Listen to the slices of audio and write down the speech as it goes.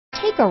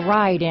Take a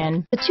ride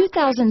in the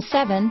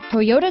 2007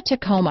 Toyota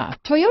Tacoma.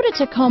 Toyota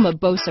Tacoma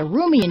boasts a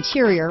roomy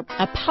interior,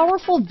 a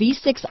powerful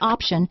V6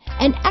 option,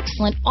 and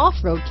excellent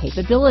off-road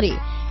capability,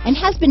 and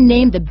has been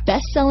named the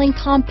best-selling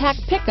compact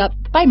pickup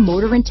by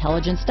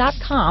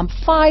MotorIntelligence.com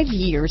 5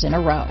 years in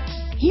a row.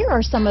 Here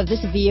are some of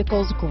this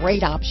vehicle's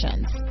great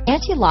options: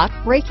 anti-lock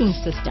braking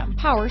system,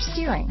 power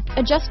steering,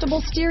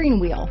 adjustable steering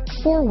wheel,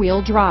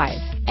 4-wheel drive,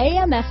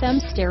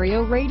 AM/FM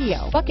stereo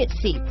radio, bucket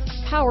seats,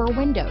 power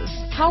windows,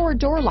 power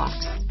door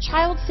locks,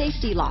 child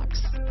safety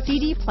locks,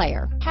 CD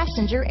player,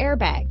 passenger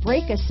airbag,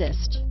 brake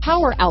assist,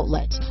 power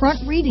outlet, front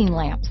reading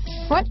lamps,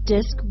 front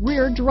disc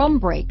rear drum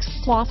brakes,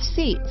 cloth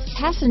seats,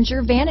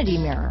 passenger vanity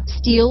mirror,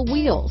 steel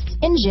wheels,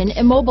 engine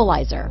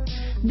immobilizer.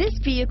 This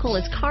vehicle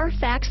is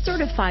Carfax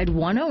certified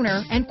one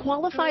owner and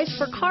qualifies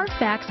for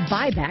Carfax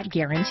buyback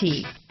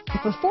guarantee.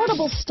 If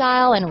affordable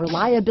style and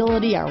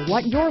reliability are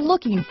what you're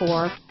looking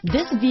for,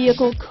 this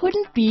vehicle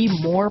couldn't be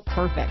more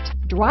perfect.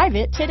 Drive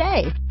it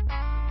today.